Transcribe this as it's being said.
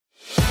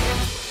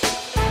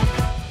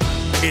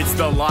It's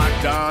the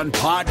Locked On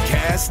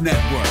Podcast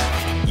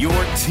Network, your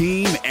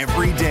team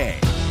every day.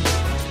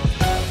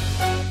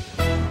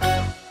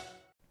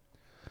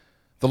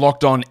 The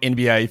Locked On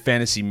NBA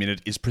Fantasy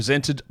Minute is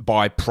presented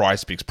by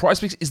PrizePicks.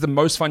 PrizePicks is the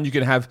most fun you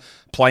can have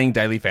playing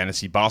daily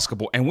fantasy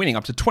basketball and winning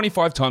up to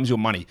 25 times your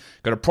money.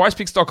 Go to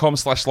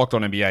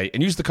prizepicks.com/LockedOnNBA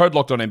and use the code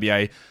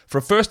LockedOnNBA for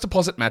a first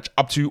deposit match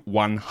up to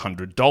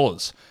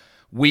 $100.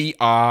 We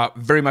are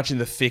very much in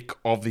the thick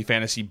of the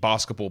fantasy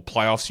basketball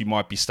playoffs. You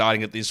might be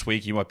starting it this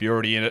week. You might be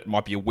already in it. It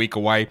might be a week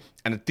away.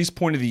 And at this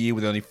point of the year,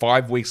 with only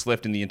 5 weeks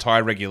left in the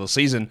entire regular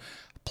season,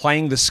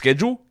 playing the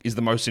schedule is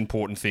the most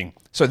important thing.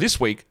 So this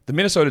week, the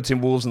Minnesota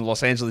Timberwolves and the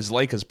Los Angeles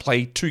Lakers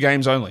play 2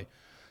 games only.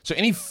 So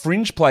any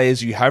fringe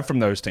players you have from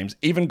those teams,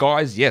 even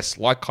guys, yes,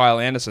 like Kyle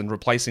Anderson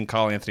replacing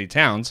Karl Anthony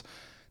Towns,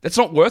 that's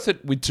not worth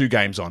it with 2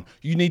 games on.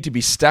 You need to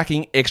be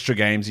stacking extra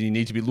games, and you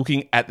need to be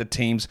looking at the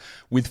teams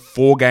with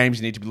 4 games.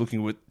 You need to be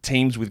looking at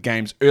teams with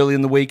games early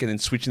in the week and then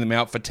switching them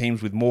out for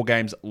teams with more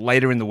games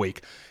later in the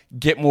week.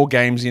 Get more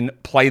games in,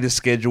 play the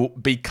schedule,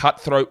 be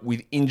cutthroat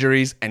with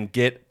injuries, and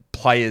get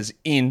players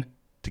in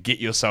to get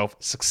yourself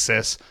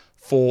success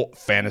for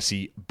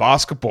fantasy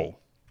basketball.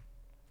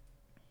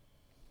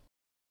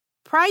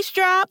 Price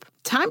drop?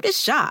 Time to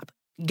shop.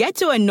 Get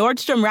to a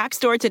Nordstrom Rack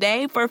store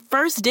today for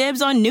first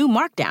dibs on new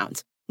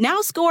markdowns.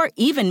 Now score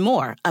even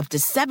more, up to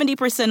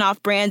 70%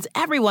 off brands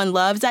everyone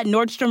loves at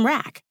Nordstrom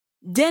Rack.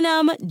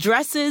 Denim,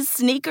 dresses,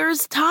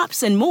 sneakers,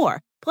 tops, and more.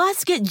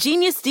 Plus, get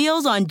genius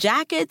deals on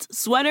jackets,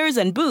 sweaters,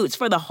 and boots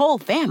for the whole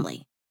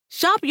family.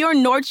 Shop your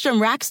Nordstrom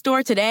Rack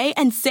store today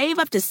and save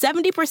up to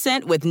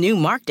 70% with new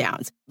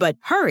markdowns. But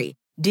hurry,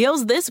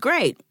 deals this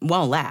great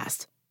won't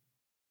last.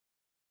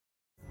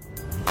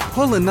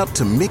 Pulling up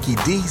to Mickey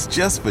D's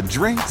just for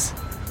drinks?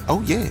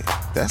 Oh yeah,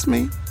 that's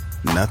me.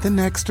 Nothing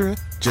extra,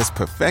 just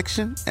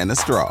perfection and a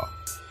straw.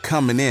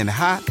 Coming in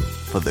hot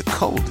for the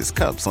coldest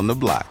cups on the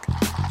block.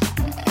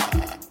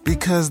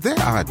 Because there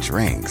are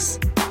drinks.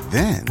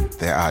 Then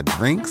there are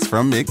drinks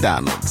from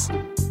McDonald's.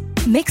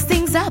 Mix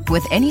things up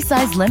with any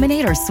size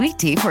lemonade or sweet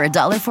tea for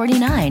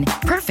 $1.49.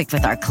 Perfect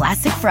with our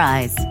classic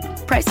fries.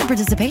 Price and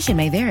participation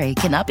may vary.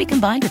 Cannot be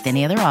combined with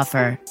any other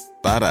offer.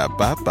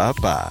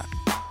 Ba-da-ba-ba-ba.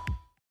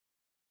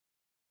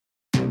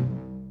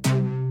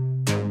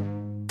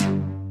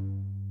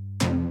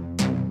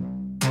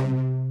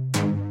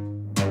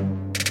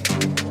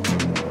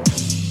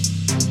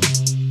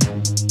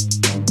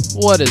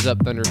 What is up,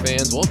 Thunder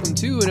fans? Welcome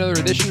to another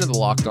edition of the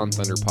Locked On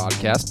Thunder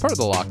podcast, part of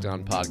the Locked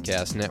On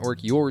Podcast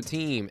Network, your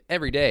team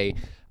every day.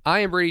 I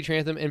am Brady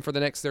Trantham, and for the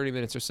next 30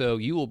 minutes or so,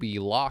 you will be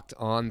Locked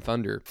On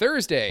Thunder.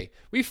 Thursday,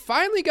 we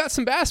finally got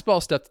some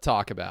basketball stuff to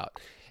talk about,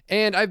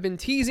 and I've been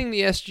teasing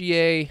the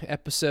SGA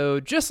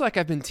episode just like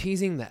I've been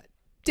teasing that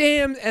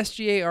damn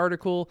SGA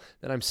article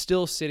that I'm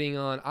still sitting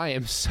on. I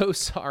am so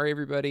sorry,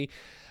 everybody.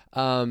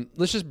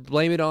 Let's just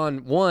blame it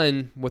on,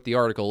 with the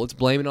article. Let's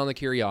blame it on the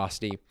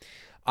curiosity.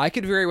 I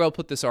could very well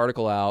put this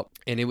article out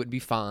and it would be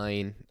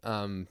fine.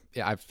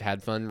 I've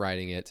had fun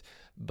writing it,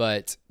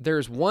 but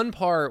there's one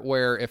part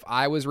where if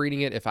I was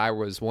reading it, if I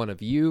was one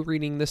of you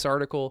reading this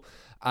article,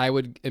 I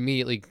would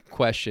immediately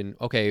question,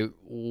 okay,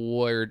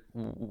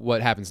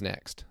 what happens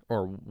next?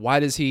 Or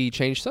why does he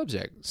change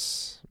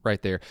subjects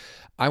right there?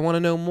 I want to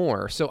know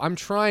more. So I'm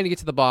trying to get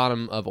to the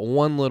bottom of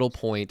one little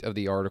point of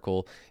the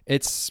article.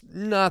 It's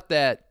not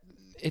that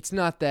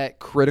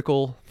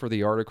critical for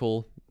the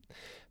article,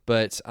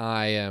 but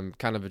I am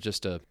kind of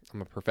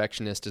I'm a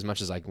perfectionist as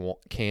much as I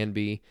can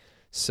be.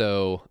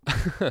 So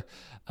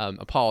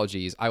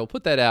apologies. I will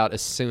put that out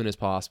as soon as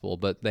possible,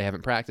 but they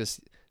haven't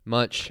practiced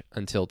much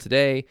until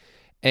today.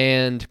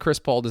 And Chris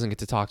Paul doesn't get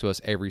to talk to us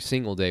every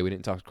single day. We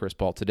didn't talk to Chris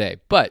Paul today.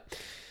 But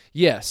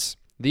yes,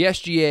 the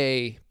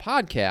SGA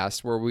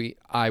podcast where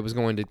I was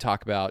going to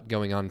talk about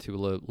going on to a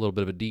little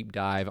bit of a deep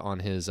dive on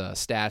his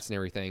stats and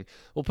everything.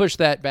 We'll push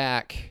that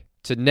back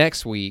to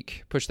next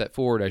week, push that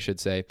forward, I should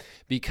say,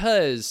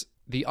 because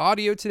the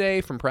audio today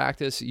from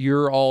practice,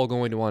 you're all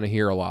going to want to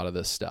hear a lot of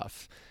this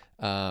stuff.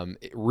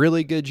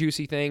 Really good,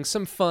 juicy things,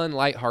 some fun,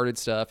 lighthearted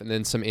stuff, and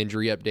then some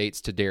injury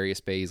updates to Darius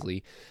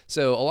Bazley.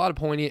 So a lot of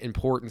poignant,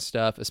 important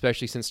stuff,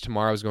 especially since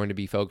tomorrow is going to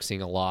be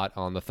focusing a lot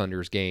on the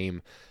Thunder's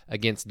game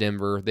against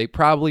Denver. They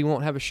probably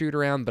won't have a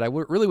shoot-around, but I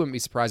really wouldn't be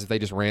surprised if they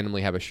just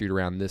randomly have a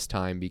shoot-around this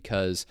time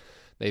because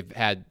they've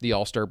had the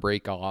All-Star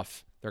break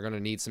off. They're going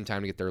to need some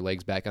time to get their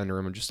legs back under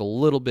them just a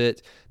little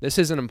bit. This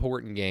is an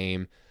important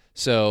game.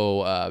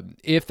 So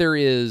if there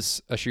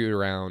is a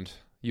shoot-around,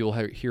 you'll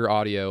hear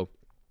audio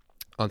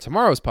on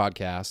tomorrow's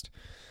podcast.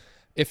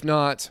 If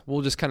not,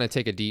 we'll just kind of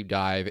take a deep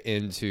dive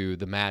into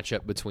the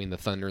matchup between the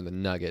Thunder and the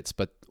Nuggets,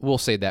 but we'll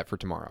save that for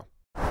tomorrow.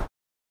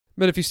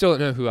 But if you still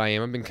don't know who I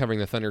am, I've been covering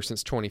the Thunder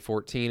since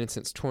 2014 and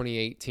since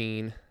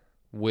 2018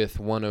 with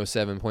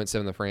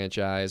 107.7 The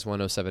Franchise,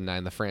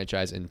 107.9 The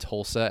Franchise in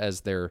Tulsa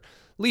as their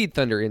lead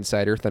Thunder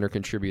insider, Thunder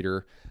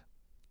contributor.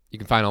 You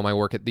can find all my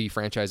work at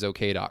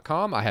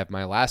thefranchiseok.com. I have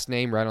my last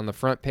name right on the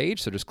front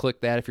page, so just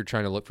click that if you're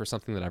trying to look for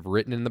something that I've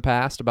written in the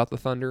past about the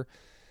Thunder.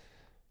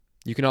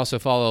 You can also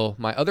follow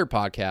my other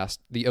podcast,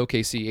 the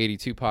OKC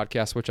 82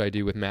 podcast, which I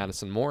do with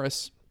Madison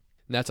Morris.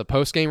 That's a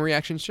post-game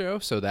reaction show,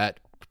 so that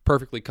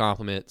perfectly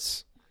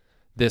complements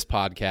this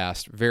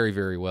podcast very,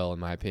 very well, in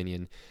my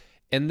opinion.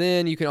 And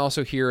then you can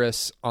also hear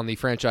us on the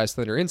Franchise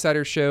Thunder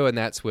Insider Show, and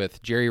that's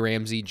with Jerry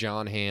Ramsey,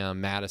 John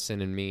Hamm,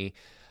 Madison, and me.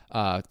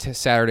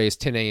 Saturdays,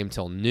 10 a.m.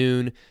 till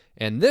noon.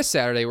 And this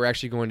Saturday, we're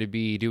actually going to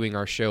be doing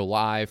our show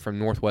live from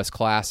Northwest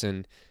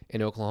Classen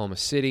in Oklahoma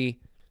City.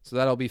 So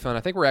that'll be fun.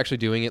 I think we're actually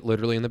doing it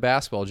literally in the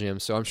basketball gym.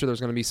 So I'm sure there's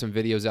going to be some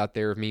videos out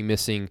there of me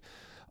missing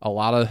a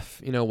lot of,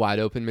 wide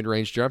open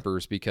mid-range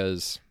jumpers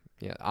because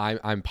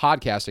I'm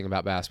podcasting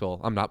about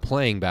basketball. I'm not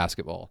playing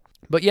basketball.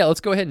 But yeah,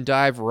 let's go ahead and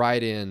dive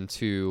right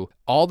into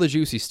all the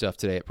juicy stuff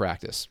today at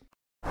practice.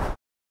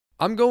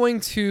 I'm going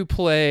to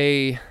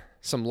play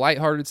some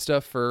lighthearted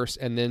stuff first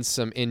and then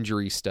some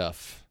injury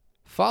stuff,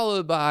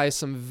 followed by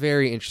some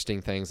very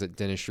interesting things that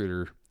Dennis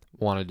Schröder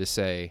wanted to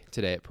say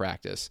today at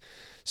practice.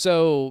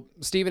 So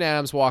Steven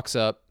Adams walks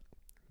up,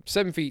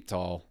 7 feet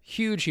tall,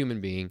 huge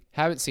human being,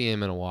 haven't seen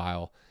him in a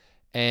while,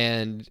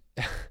 and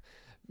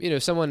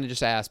someone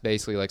just asked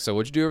basically like, so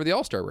what'd you do over the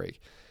All-Star break?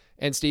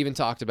 And Steven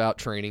talked about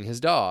training his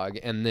dog,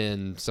 and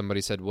then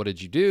somebody said, what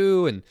did you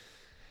do? And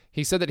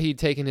he said that he'd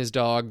taken his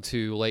dog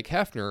to Lake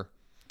Hefner.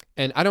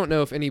 And I don't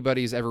know if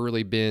anybody's ever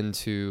really been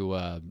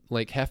to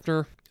Lake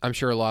Hefner. I'm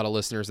sure a lot of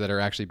listeners that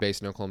are actually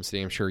based in Oklahoma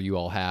City, I'm sure you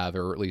all have,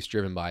 or at least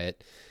driven by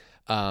it.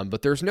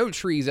 But there's no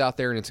trees out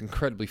there, and it's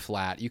incredibly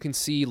flat. You can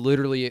see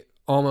literally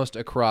almost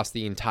across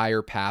the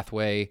entire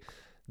pathway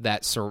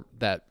that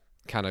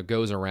kind of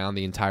goes around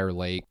the entire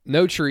lake.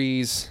 No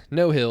trees,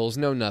 no hills,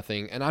 no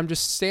nothing. And I'm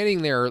just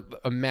standing there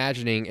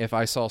imagining if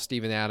I saw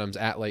Steven Adams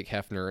at Lake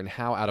Hefner and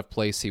how out of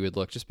place he would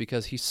look just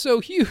because he's so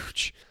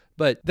huge.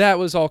 But that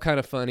was all kind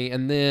of funny.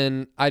 And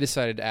then I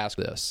decided to ask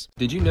this.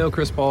 Did you know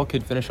Chris Paul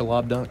could finish a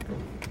lob dunk?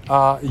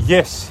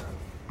 Yes.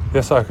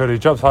 Yes, I could. He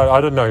jumped high.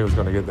 I didn't know he was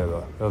going to get there,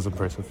 though. That was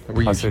impressive.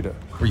 I see that.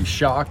 Were you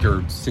shocked,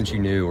 or since you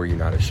knew, were you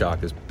not as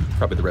shocked as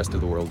probably the rest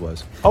of the world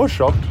was? I was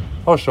shocked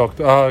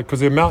because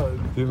the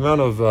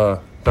amount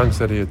of dunks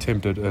that he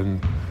attempted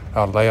in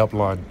our layup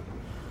line,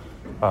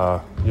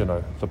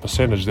 the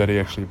percentage that he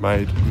actually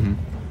made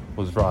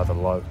was rather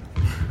low.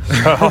 So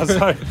I was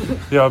like,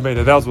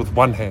 that was with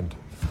one hand.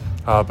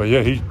 But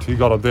yeah, he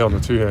got up there on the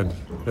two hand.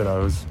 It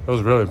was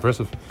really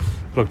impressive.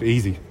 It looked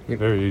easy,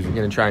 very easy. You're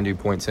going to try and do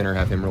point center,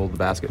 have him roll the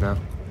basket now?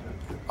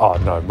 Oh,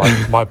 no,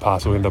 my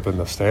pass will end up in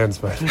the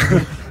stands, mate.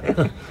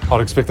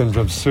 I'd expect him to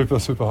jump super,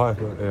 super high.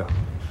 But yeah,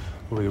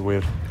 it'll be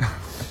weird.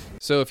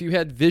 So if you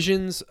had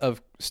visions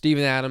of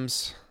Steven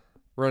Adams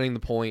running the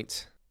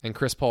point and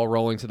Chris Paul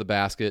rolling to the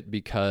basket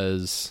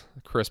because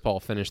Chris Paul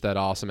finished that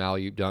awesome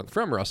alley-oop dunk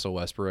from Russell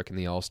Westbrook in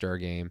the All-Star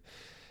game,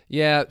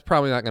 yeah, it's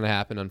probably not going to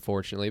happen,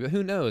 unfortunately. But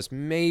who knows?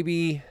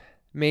 Maybe,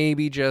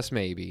 just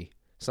maybe,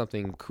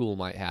 something cool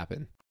might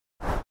happen.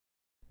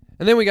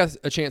 And then we got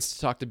a chance to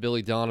talk to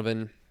Billy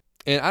Donovan.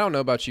 And I don't know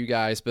about you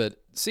guys,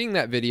 but seeing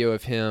that video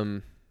of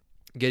him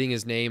getting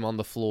his name on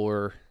the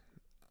floor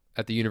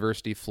at the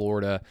University of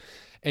Florida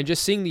and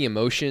just seeing the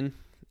emotion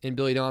in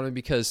Billy Donovan,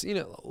 because,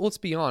 let's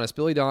be honest,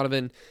 Billy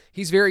Donovan,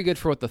 he's very good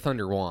for what the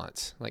Thunder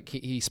wants. Like,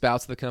 he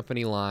spouts the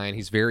company line.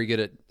 He's very good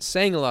at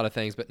saying a lot of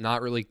things, but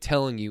not really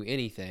telling you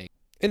anything.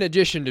 In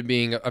addition to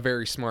being a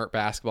very smart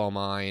basketball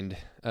mind,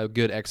 a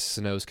good X's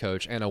and O's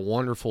coach, and a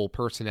wonderful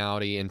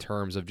personality in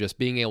terms of just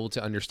being able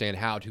to understand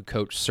how to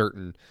coach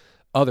certain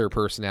other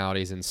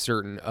personalities and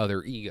certain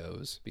other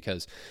egos,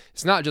 because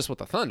it's not just with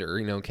the Thunder.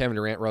 Kevin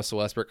Durant, Russell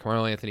Westbrook,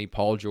 Carmelo Anthony,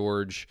 Paul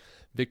George,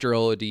 Victor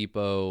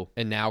Oladipo,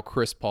 and now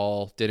Chris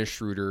Paul, Dennis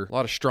Schröder, a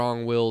lot of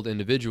strong-willed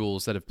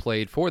individuals that have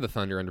played for the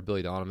Thunder under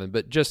Billy Donovan.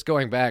 But just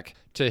going back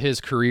to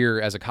his career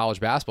as a college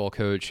basketball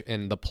coach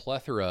and the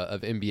plethora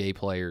of NBA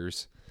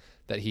players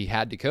that he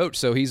had to coach.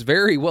 So he's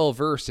very well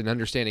versed in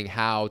understanding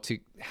how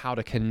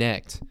to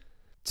connect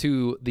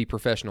to the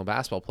professional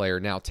basketball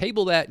player. Now,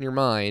 table that in your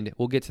mind.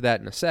 We'll get to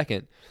that in a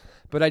second.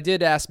 But I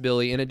did ask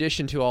Billy, in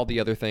addition to all the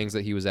other things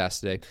that he was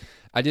asked today,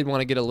 I did want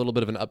to get a little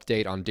bit of an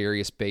update on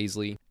Darius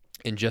Bazley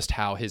and just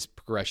how his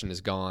progression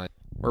has gone.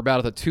 We're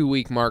about at the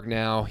 2-week mark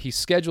now. He's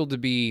scheduled to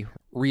be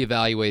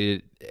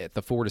reevaluated at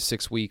the 4 to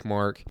 6 week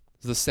mark.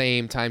 It's the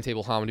same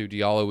timetable Hamidou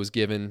Diallo was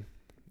given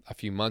a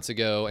few months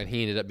ago, and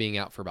he ended up being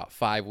out for about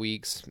 5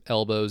 weeks.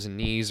 Elbows and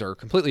knees are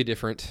completely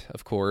different,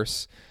 of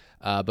course.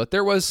 But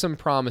there was some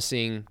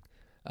promising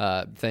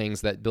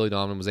things that Billy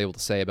Donovan was able to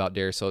say about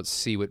Darius, so let's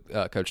see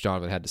what Coach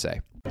Donovan had to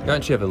say.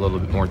 Don't you have a little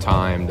bit more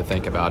time to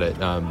think about it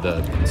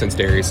since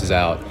Darius is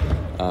out?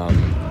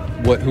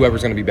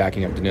 Whoever's going to be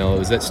backing up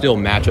Danilo, is that still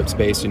matchups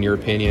based in your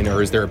opinion,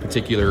 or is there a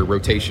particular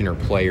rotation or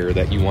player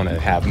that you want to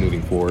have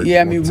moving forward?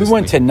 Yeah, I mean, we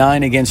went to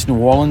 9 against New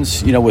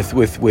Orleans,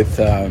 with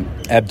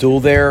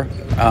Abdul there,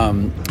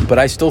 but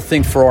I still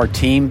think for our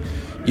team,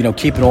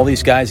 keeping all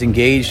these guys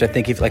engaged. I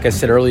think like I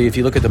said earlier, if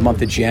you look at the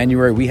month of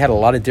January, we had a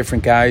lot of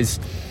different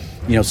guys,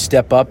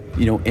 step up,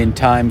 in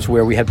times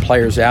where we had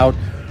players out.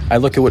 I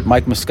look at what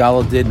Mike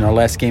Muscala did in our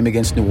last game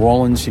against New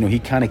Orleans. He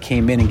kind of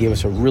came in and gave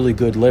us a really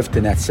good lift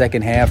in that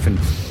second half, and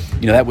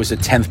that was the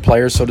 10th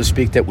player, so to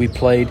speak, that we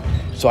played.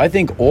 So I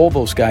think all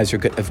those guys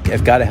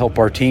have got to help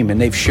our team, and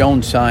they've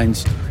shown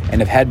signs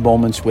and have had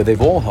moments where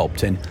they've all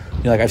helped. And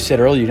like I've said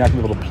earlier, you're not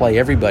going to be able to play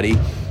everybody.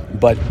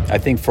 But I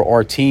think for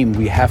our team,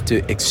 we have to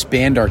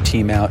expand our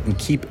team out and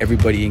keep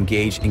everybody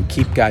engaged and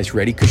keep guys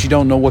ready, because you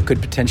don't know what could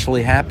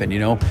potentially happen.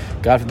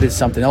 God forbid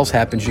something else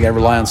happens, you got to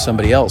rely on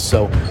somebody else.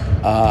 So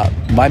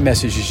my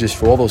message is just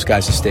for all those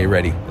guys to stay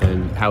ready.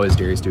 And how is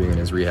Darius doing in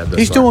his rehab?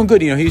 He's doing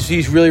good.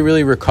 He's really,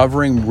 really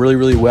recovering really,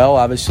 really well.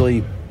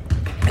 Obviously,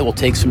 it will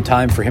take some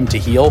time for him to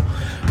heal,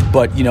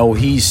 but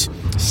he's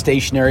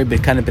stationary,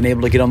 but kind of been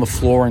able to get on the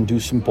floor and do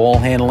some ball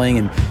handling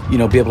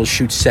and be able to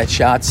shoot set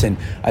shots. And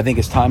I think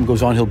as time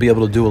goes on, he'll be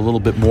able to do a little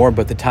bit more,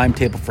 but the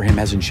timetable for him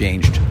hasn't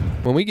changed.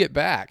 When we get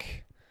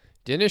back,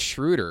 Dennis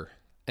Schröder,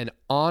 an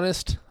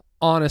honest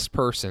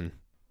person.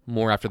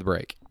 More after the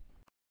break.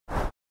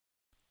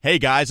 Hey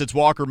guys, it's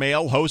Walker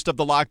Mail, host of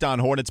the Locked On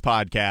Hornets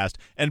podcast,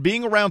 and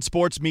being around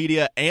sports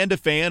media and a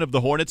fan of the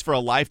Hornets for a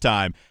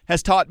lifetime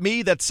has taught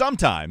me that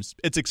sometimes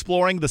it's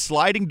exploring the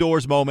sliding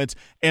doors moments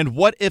and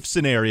what-if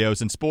scenarios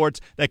in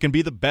sports that can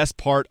be the best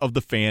part of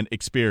the fan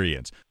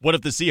experience. What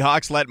if the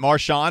Seahawks let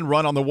Marshawn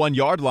run on the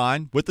 1-yard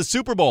line with the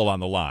Super Bowl on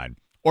the line?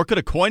 Or could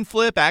a coin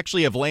flip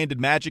actually have landed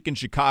Magic in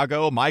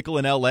Chicago, Michael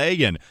in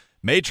L.A., and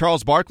made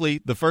Charles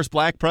Barkley the first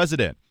black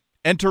president?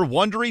 Enter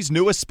Wondery's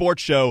newest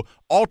sports show,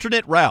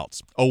 Alternate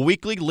Routes, a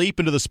weekly leap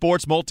into the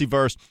sports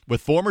multiverse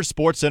with former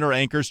SportsCenter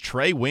anchors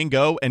Trey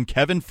Wingo and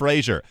Kevin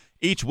Frazier.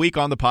 Each week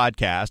on the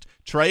podcast,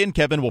 Trey and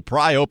Kevin will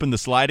pry open the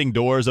sliding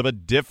doors of a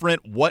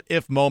different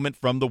what-if moment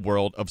from the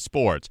world of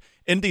sports.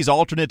 In these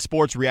alternate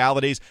sports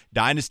realities,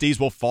 dynasties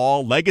will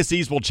fall,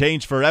 legacies will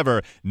change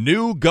forever,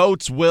 new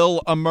GOATs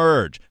will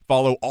emerge.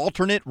 Follow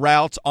Alternate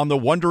Routes on the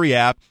Wondery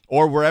app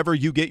or wherever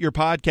you get your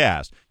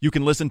podcast. You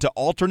can listen to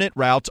Alternate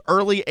Routes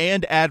early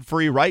and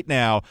ad-free right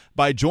now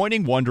by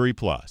joining Wondery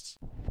Plus.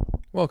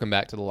 Welcome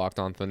back to the Locked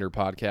On Thunder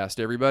podcast,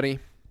 everybody.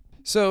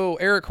 So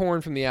Eric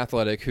Horn from The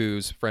Athletic,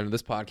 who's a friend of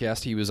this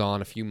podcast, he was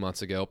on a few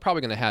months ago. Probably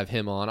going to have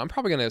him on. I'm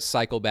probably going to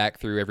cycle back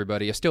through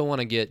everybody. I still want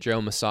to get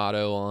Joe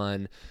Masato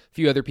on, a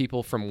few other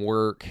people from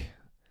work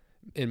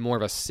in more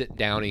of a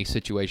sit-downy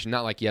situation,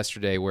 not like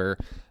yesterday where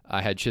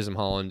I had Chisholm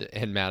Holland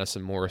and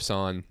Madison Morris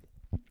on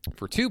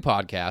for 2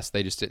 podcasts.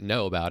 They just didn't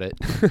know about it.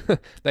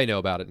 They know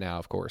about it now,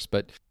 of course.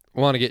 But I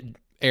want to get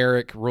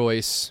Eric,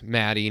 Royce,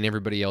 Maddie, and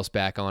everybody else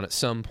back on at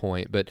some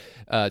point. But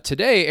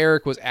today,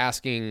 Eric was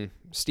asking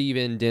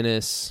Steven,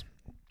 Dennis,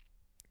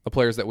 the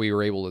players that we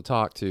were able to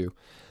talk to,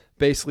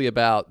 basically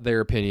about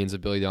their opinions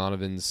of Billy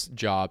Donovan's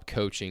job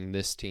coaching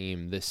this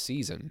team this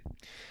season.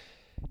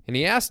 And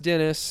he asked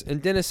Dennis, and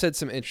Dennis said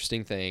some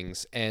interesting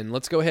things. And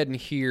let's go ahead and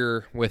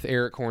hear with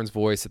Eric Horn's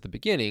voice at the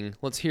beginning.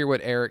 Let's hear what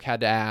Eric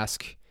had to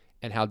ask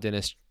and how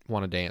Dennis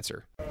wanted to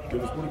answer.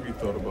 Dennis, what have you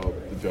thought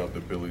about the job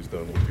that Billy's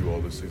done with you all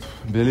this season?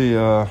 Billy,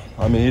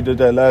 he did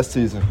that last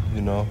season,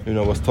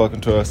 was talking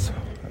to us,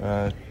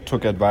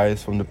 took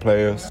advice from the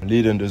players,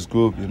 leading this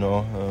group,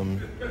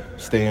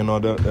 staying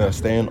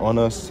on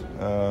us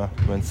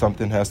when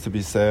something has to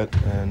be said,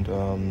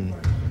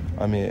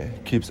 and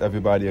it keeps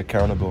everybody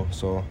accountable.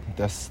 So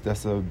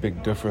that's a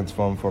big difference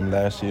from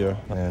last year,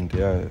 and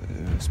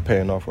it's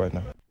paying off right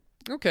now.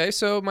 Okay,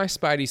 so my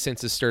spidey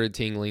senses started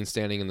tingling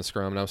standing in the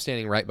scrum, and I was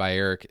standing right by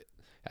Eric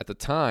at the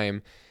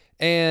time.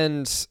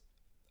 And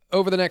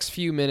over the next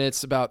few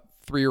minutes, about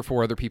 3 or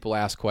 4 other people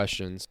asked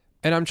questions.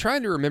 And I'm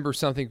trying to remember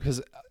something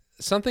because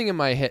something in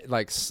my head,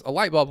 like a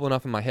light bulb went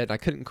off in my head, and I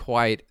couldn't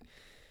quite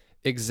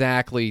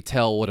exactly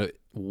tell what it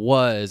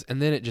was.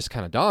 And then it just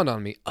kind of dawned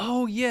on me,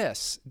 oh,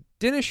 yes,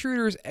 Dennis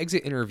Schröder's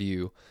exit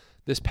interview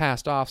this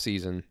past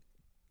offseason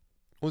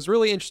was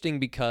really interesting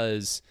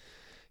because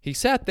he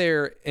sat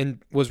there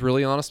and was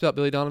really honest about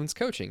Billy Donovan's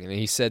coaching. And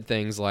he said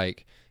things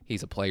like,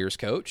 he's a player's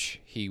coach.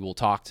 He will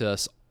talk to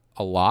us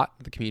a lot.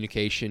 The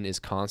communication is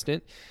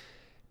constant.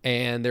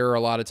 And there are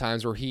a lot of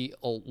times where he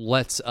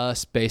lets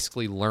us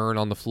basically learn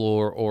on the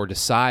floor or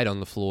decide on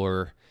the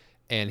floor.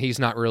 And he's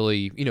not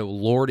really,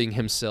 lording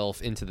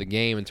himself into the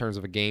game in terms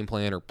of a game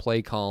plan or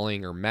play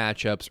calling or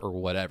matchups or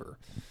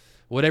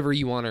whatever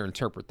you want to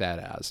interpret that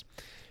as.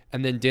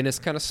 And then Dennis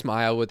kind of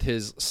smiled with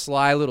his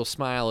sly little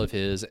smile of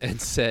his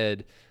and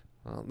said,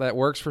 well, that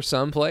works for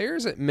some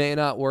players. It may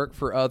not work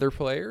for other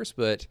players,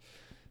 but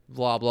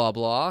blah, blah,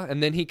 blah.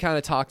 And then he kind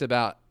of talked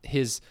about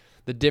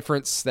the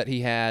difference that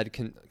he had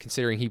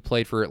considering he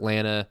played for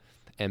Atlanta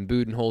and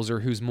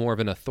Budenholzer, who's more of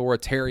an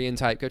authoritarian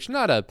type coach.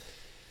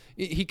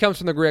 He comes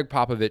from the Greg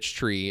Popovich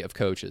tree of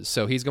coaches.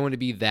 So he's going to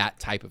be that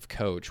type of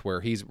coach where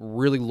he's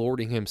really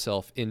lording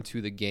himself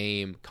into the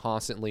game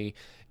constantly,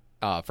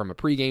 from a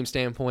pregame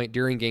standpoint,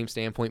 during game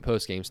standpoint,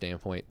 post-game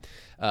standpoint.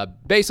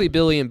 Basically,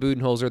 Billy and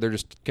Budenholzer, they're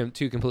just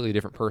 2 completely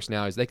different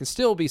personalities. They can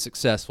still be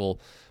successful,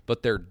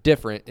 but they're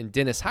different, and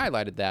Dennis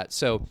highlighted that.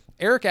 So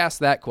Eric asked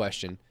that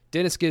question.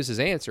 Dennis gives his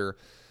answer,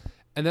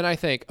 and then I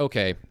think,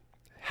 okay,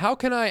 how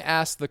can I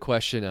ask the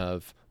question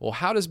of, well,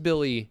 how does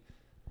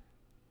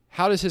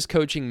his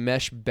coaching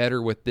mesh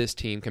better with this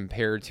team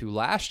compared to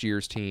last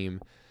year's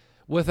team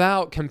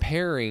without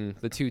comparing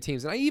the 2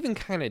 teams? And I even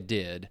kind of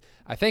did.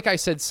 I think I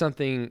said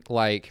something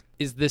like,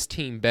 is this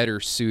team better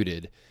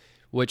suited,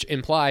 which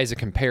implies a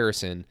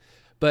comparison.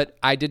 But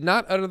I did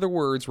not utter the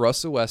words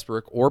Russell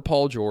Westbrook or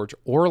Paul George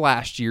or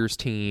last year's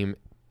team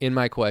in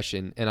my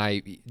question, and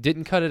I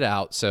didn't cut it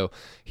out. So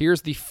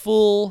here's the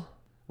full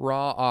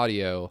raw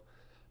audio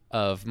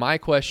of my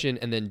question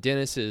and then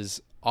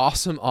Dennis's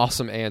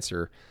awesome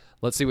answer.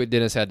 Let's see what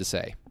Dennis had to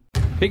say.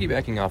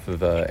 Piggybacking off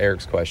of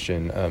Eric's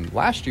question,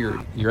 last year,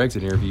 your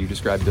exit interview, you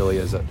described Billy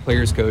as a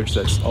players coach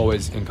that's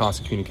always in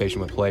constant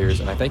communication with players,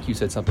 and I think you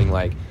said something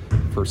like,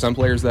 for some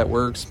players that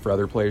works, for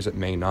other players it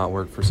may not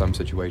work for some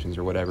situations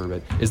or whatever,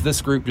 but is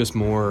this group just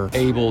more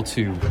able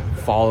to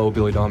follow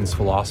Billy Donovan's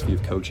philosophy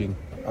of coaching?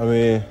 I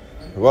mean,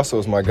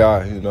 Russell's my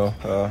guy,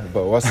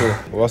 but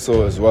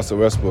Russell is Russell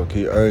Westbrook.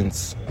 He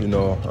earns,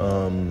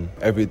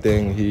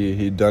 everything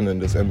he done in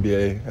this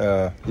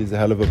NBA. He's a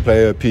hell of a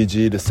player.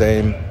 PG the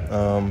same.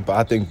 But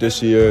I think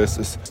this year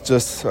it's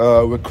just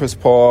with Chris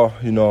Paul.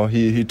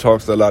 He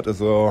talks a lot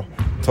as well.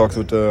 Talks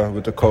with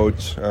the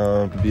coach,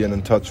 being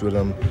in touch with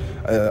him.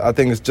 I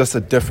think it's just a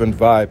different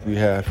vibe we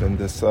have in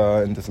this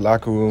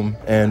locker room,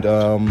 and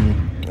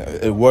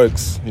it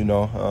works.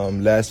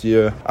 Last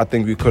year I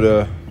think we could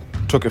have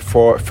took it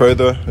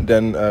further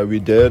than we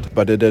did,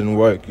 but it didn't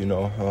work.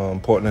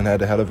 Portland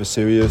had a hell of a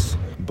series,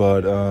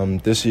 but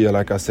this year,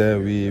 like I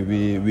said,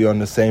 we on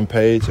the same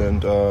page,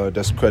 and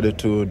that's credit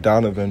to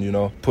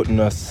Donovan,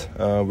 putting us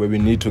where we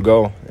need to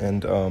go,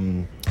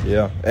 and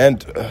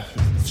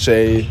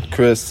Shea,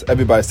 Chris,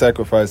 everybody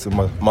sacrificing.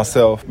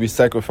 Myself, we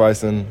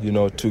sacrificing,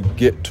 to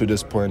get to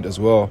this point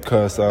as well,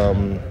 because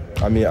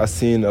I've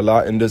seen a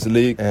lot in this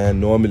league, and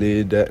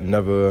normally that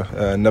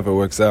never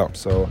works out.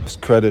 So it's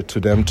credit to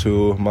them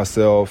too,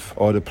 myself,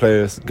 all the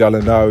players.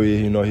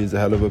 Gallinari, he's a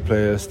hell of a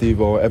player.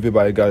 Steve-O,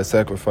 everybody got a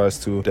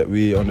sacrifice to that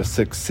we on the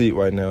 6th seat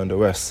right now in the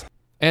West.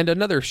 And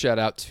another shout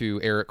out to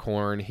Eric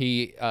Horn.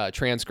 He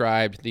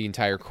transcribed the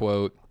entire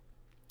quote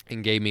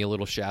and gave me a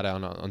little shout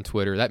out on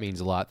Twitter. That means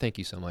a lot. Thank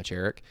you so much,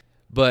 Eric.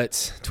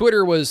 But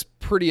Twitter was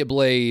pretty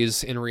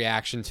ablaze in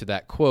reaction to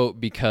that quote,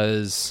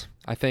 because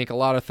I think a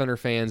lot of Thunder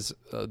fans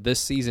this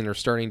season are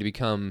starting to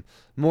become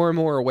more and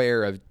more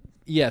aware of,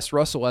 yes,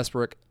 Russell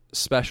Westbrook,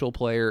 special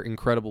player,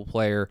 incredible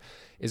player,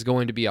 is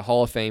going to be a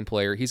Hall of Fame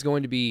player. He's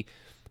going to be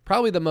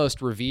probably the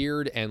most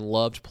revered and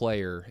loved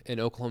player in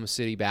Oklahoma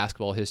City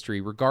basketball history,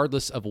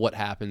 regardless of what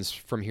happens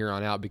from here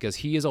on out, because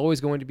he is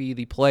always going to be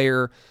the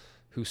player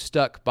who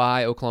stuck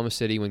by Oklahoma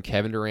City when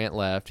Kevin Durant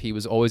left. He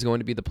was always going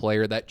to be the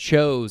player that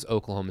chose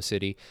Oklahoma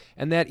City,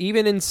 and that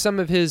even in some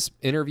of his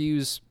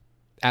interviews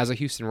as a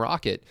Houston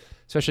Rocket,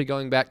 especially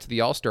going back to the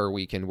All-Star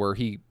weekend, where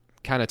he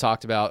kind of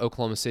talked about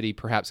Oklahoma City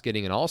perhaps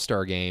getting an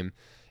All-Star game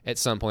at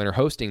some point or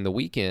hosting the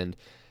weekend.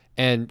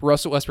 And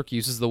Russell Westbrook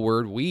uses the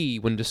word "we"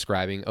 when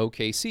describing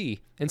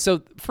OKC. And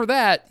so for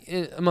that,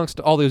 amongst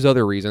all those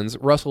other reasons,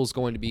 Russell's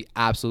going to be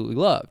absolutely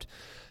loved.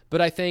 But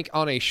I think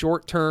on a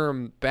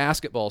short-term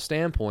basketball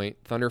standpoint,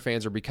 Thunder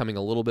fans are becoming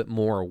a little bit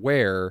more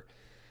aware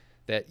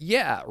that,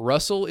 yeah,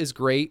 Russell is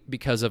great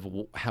because of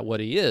what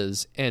he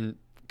is, and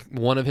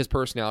one of his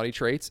personality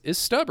traits is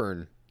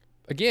stubborn.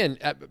 Again,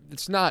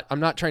 I'm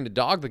not trying to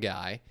dog the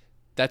guy.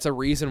 That's a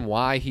reason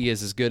why he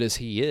is as good as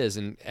he is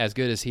and as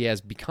good as he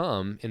has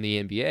become in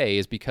the NBA,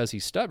 is because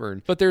he's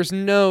stubborn. But there's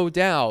no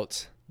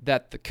doubt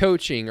that the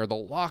coaching or the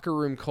locker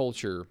room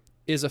culture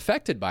is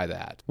affected by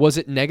that. Was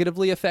it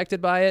negatively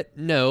affected by it?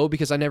 No,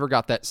 because I never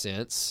got that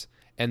sense.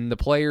 And the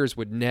players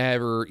would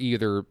never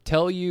either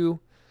tell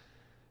you,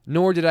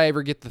 nor did I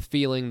ever get the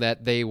feeling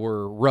that they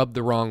were rubbed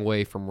the wrong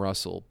way from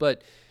Russell.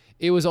 But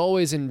it was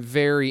always in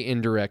very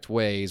indirect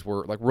ways,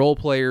 where like role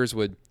players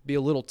would be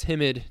a little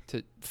timid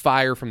to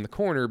fire from the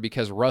corner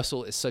because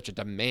Russell is such a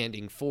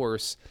demanding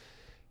force,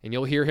 and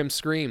you'll hear him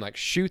scream like,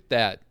 "Shoot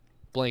that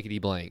blankety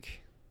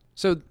blank."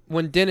 So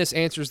when Dennis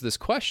answers this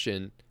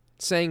question,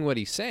 saying what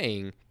he's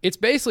saying, it's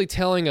basically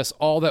telling us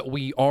all that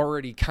we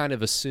already kind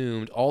of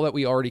assumed, all that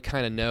we already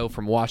kind of know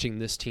from watching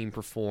this team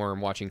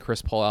perform, watching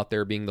Chris Paul out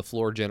there being the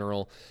floor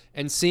general,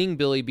 and seeing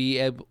Billy be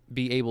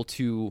able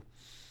to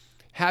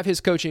have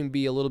his coaching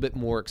be a little bit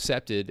more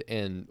accepted,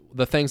 and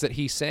the things that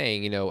he's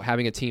saying,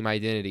 having a team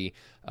identity.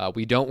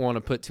 We don't want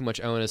to put too much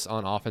onus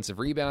on offensive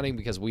rebounding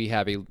because we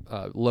have a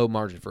low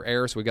margin for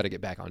error, so we got to get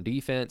back on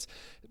defense.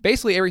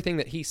 Basically, everything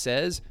that he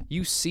says,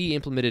 you see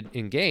implemented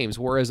in games,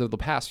 whereas over the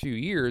past few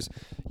years,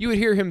 you would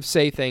hear him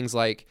say things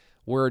like,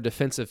 we're a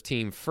defensive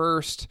team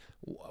first,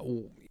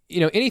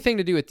 anything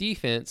to do with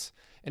defense.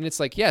 And it's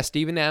like, yeah,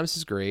 Steven Adams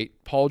is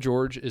great. Paul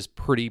George is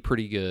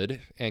pretty good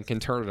and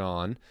can turn it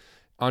on.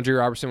 Andre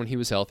Robertson, when he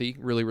was healthy,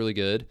 really, really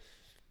good.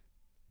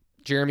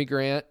 Jeremy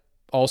Grant,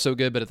 also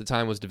good, but at the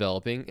time was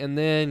developing. And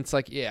then it's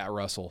like, yeah,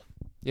 Russell,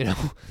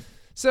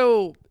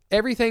 So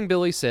everything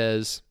Billy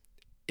says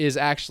is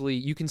actually,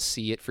 you can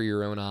see it for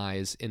your own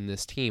eyes in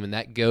this team. And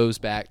that goes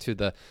back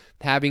to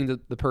having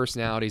the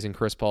personalities in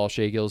Chris Paul,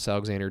 Shai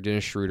Gilgeous-Alexander,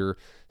 Dennis Schröder,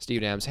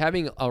 Steven Adams,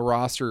 having a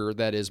roster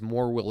that is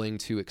more willing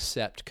to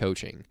accept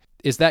coaching.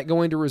 Is that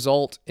going to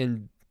result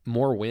in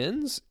more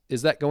wins?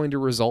 Is that going to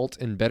result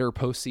in better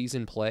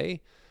postseason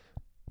play?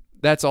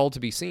 That's all to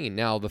be seen.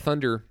 Now, the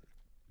Thunder,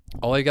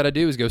 all they got to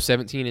do is go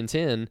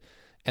 17-10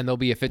 and they'll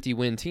be a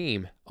 50-win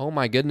team. Oh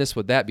my goodness,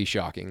 would that be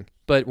shocking?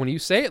 But when you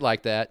say it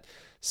like that,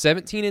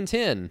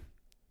 17-10,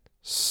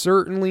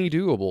 certainly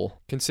doable,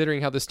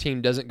 considering how this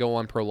team doesn't go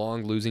on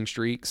prolonged losing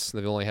streaks.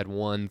 They've only had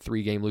one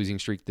 3-game losing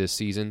streak this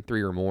season,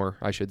 3 or more,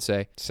 I should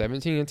say.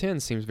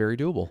 17-10 seems very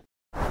doable.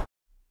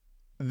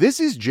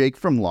 This is Jake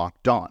from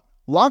Locked On.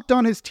 Locked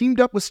On has teamed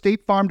up with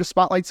State Farm to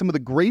spotlight some of the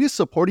greatest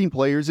supporting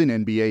players in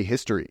NBA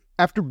history.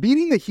 After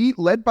beating the Heat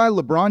led by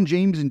LeBron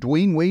James and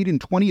Dwayne Wade in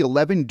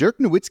 2011, Dirk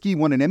Nowitzki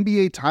won an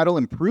NBA title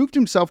and proved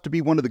himself to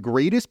be one of the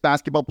greatest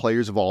basketball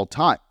players of all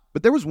time.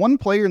 But there was one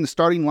player in the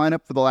starting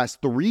lineup for the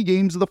last 3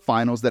 games of the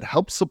finals that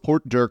helped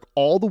support Dirk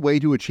all the way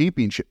to a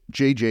championship,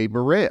 JJ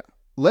Barea.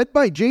 Led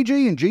by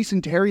JJ and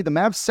Jason Terry, the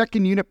Mavs'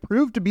 second unit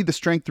proved to be the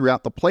strength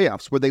throughout the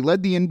playoffs, where they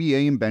led the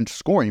NBA in bench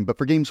scoring. But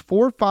for games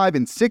 4, 5,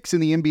 and 6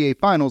 in the NBA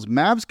Finals,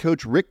 Mavs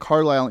coach Rick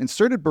Carlisle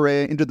inserted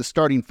Barea into the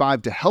starting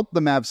 5 to help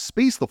the Mavs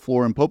space the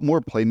floor and put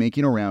more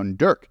playmaking around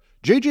Dirk.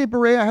 JJ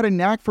Barea had a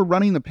knack for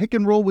running the pick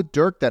and roll with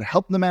Dirk that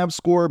helped the Mavs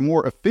score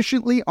more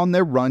efficiently on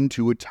their run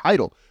to a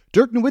title.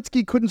 Dirk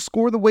Nowitzki couldn't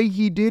score the way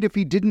he did if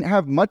he didn't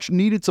have much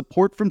needed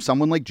support from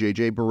someone like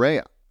JJ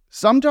Barea.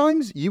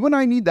 Sometimes you and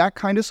I need that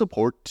kind of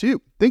support too.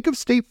 Think of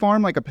State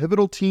Farm like a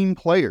pivotal team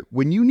player.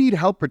 When you need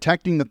help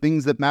protecting the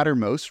things that matter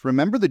most,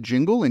 remember the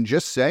jingle and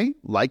just say,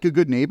 like a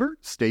good neighbor,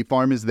 State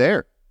Farm is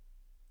there.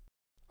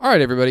 All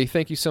right, everybody.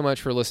 Thank you so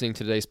much for listening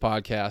to today's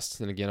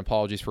podcast. And again,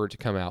 apologies for it to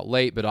come out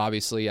late, but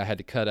obviously I had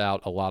to cut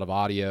out a lot of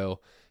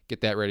audio,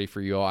 get that ready for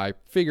you all. I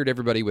figured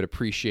everybody would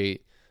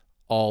appreciate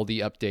all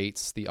the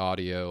updates, the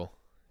audio,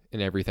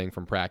 and everything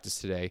from practice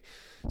today.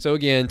 So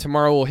again,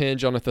 tomorrow will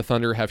hinge on if the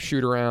Thunder have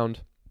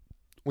shoot-around.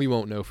 We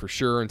won't know for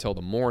sure until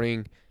the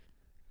morning.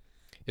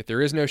 If there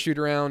is no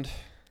shoot-around,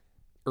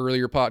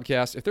 earlier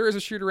podcast. If there is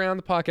a shoot-around,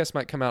 the podcast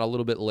might come out a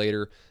little bit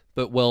later,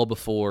 but well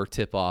before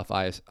tip-off,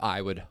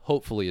 I would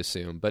hopefully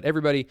assume. But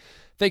everybody,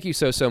 thank you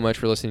so much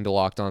for listening to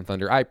Locked On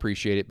Thunder. I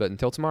appreciate it, but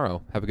until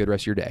tomorrow, have a good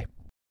rest of your day.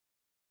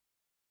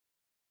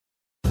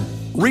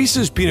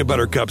 Reese's Peanut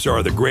Butter Cups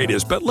are the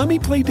greatest, but let me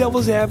play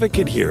devil's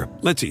advocate here.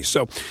 Let's see.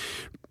 So,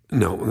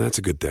 no, that's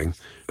a good thing.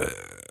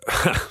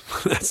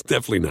 That's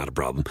definitely not a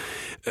problem.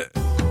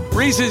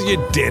 Reese's,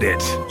 you did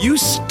it. You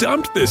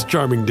stumped this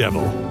charming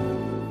devil.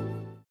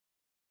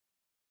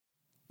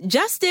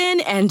 Justin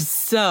and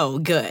so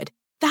good.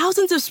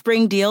 Thousands of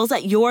spring deals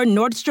at your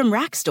Nordstrom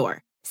Rack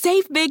store.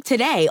 Save big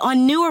today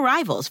on new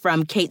arrivals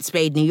from Kate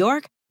Spade New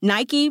York,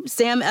 Nike,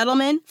 Sam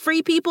Edelman,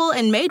 Free People,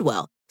 and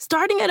Madewell,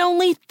 starting at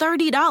only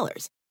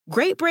 $30.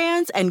 Great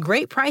brands and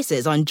great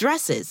prices on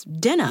dresses,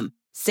 denim,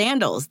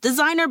 sandals,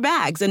 designer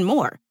bags, and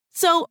more.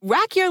 So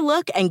rack your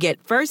look and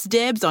get first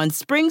dibs on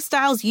spring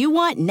styles you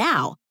want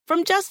now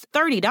from just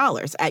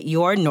 $30 at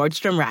your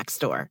Nordstrom Rack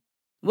store.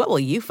 What will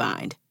you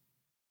find?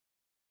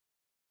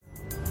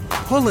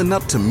 Pulling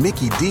up to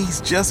Mickey D's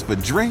just for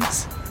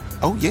drinks?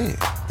 Oh yeah,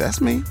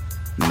 that's me.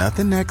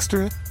 Nothing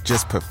extra,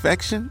 just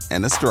perfection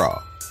and a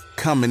straw.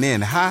 Coming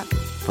in hot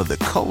for the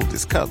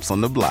coldest cups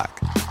on the block.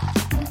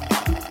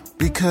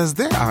 Because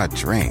there are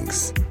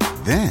drinks.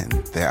 Then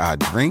there are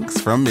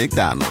drinks from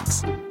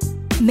McDonald's.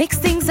 Mix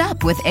things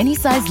up with any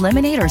size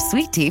lemonade or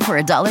sweet tea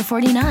for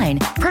 $1.49.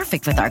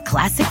 Perfect with our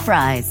classic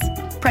fries.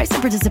 Price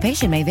and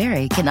participation may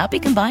vary. Cannot be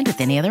combined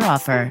with any other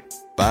offer.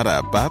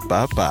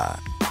 Ba-da-ba-ba-ba.